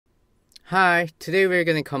Hi, today we're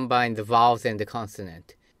going to combine the vowels and the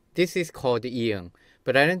consonant. This is called 이응,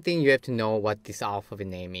 but I don't think you have to know what this alphabet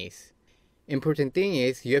name is. Important thing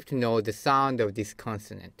is you have to know the sound of this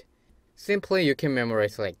consonant. Simply you can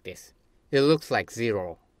memorize like this. It looks like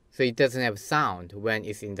zero, so it doesn't have sound when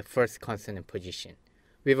it's in the first consonant position.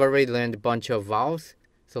 We've already learned a bunch of vowels,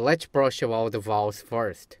 so let's brush over all the vowels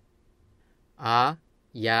first. 아,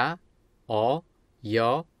 야, 어,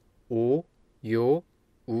 여, 오, 요,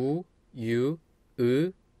 우, 유,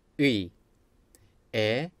 으, 의.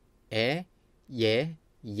 에,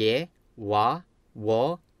 예, 와,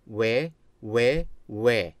 워, 왜.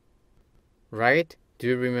 Right? Do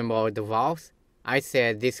you remember all the vowels? I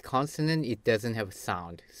said this consonant, it doesn't have a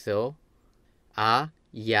sound. So, 아,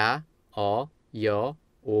 야, 어, 여,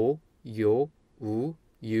 오, 요, 우,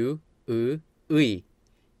 유, 으, 의.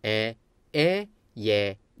 에,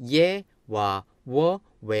 예, 와, 워,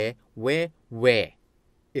 왜.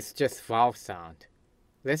 It's just vowel sound.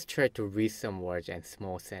 Let's try to read some words and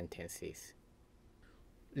small sentences.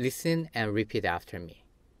 Listen and repeat after me.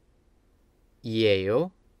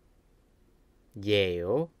 이예요,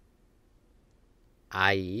 예요,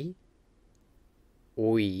 아이,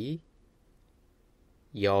 오이,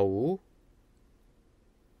 여우,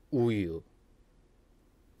 우유.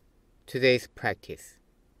 Today's practice.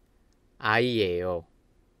 아이예요,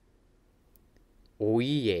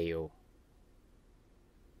 오이예요,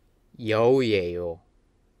 여우예요,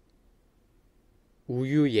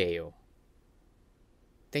 우유예요.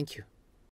 Thank you.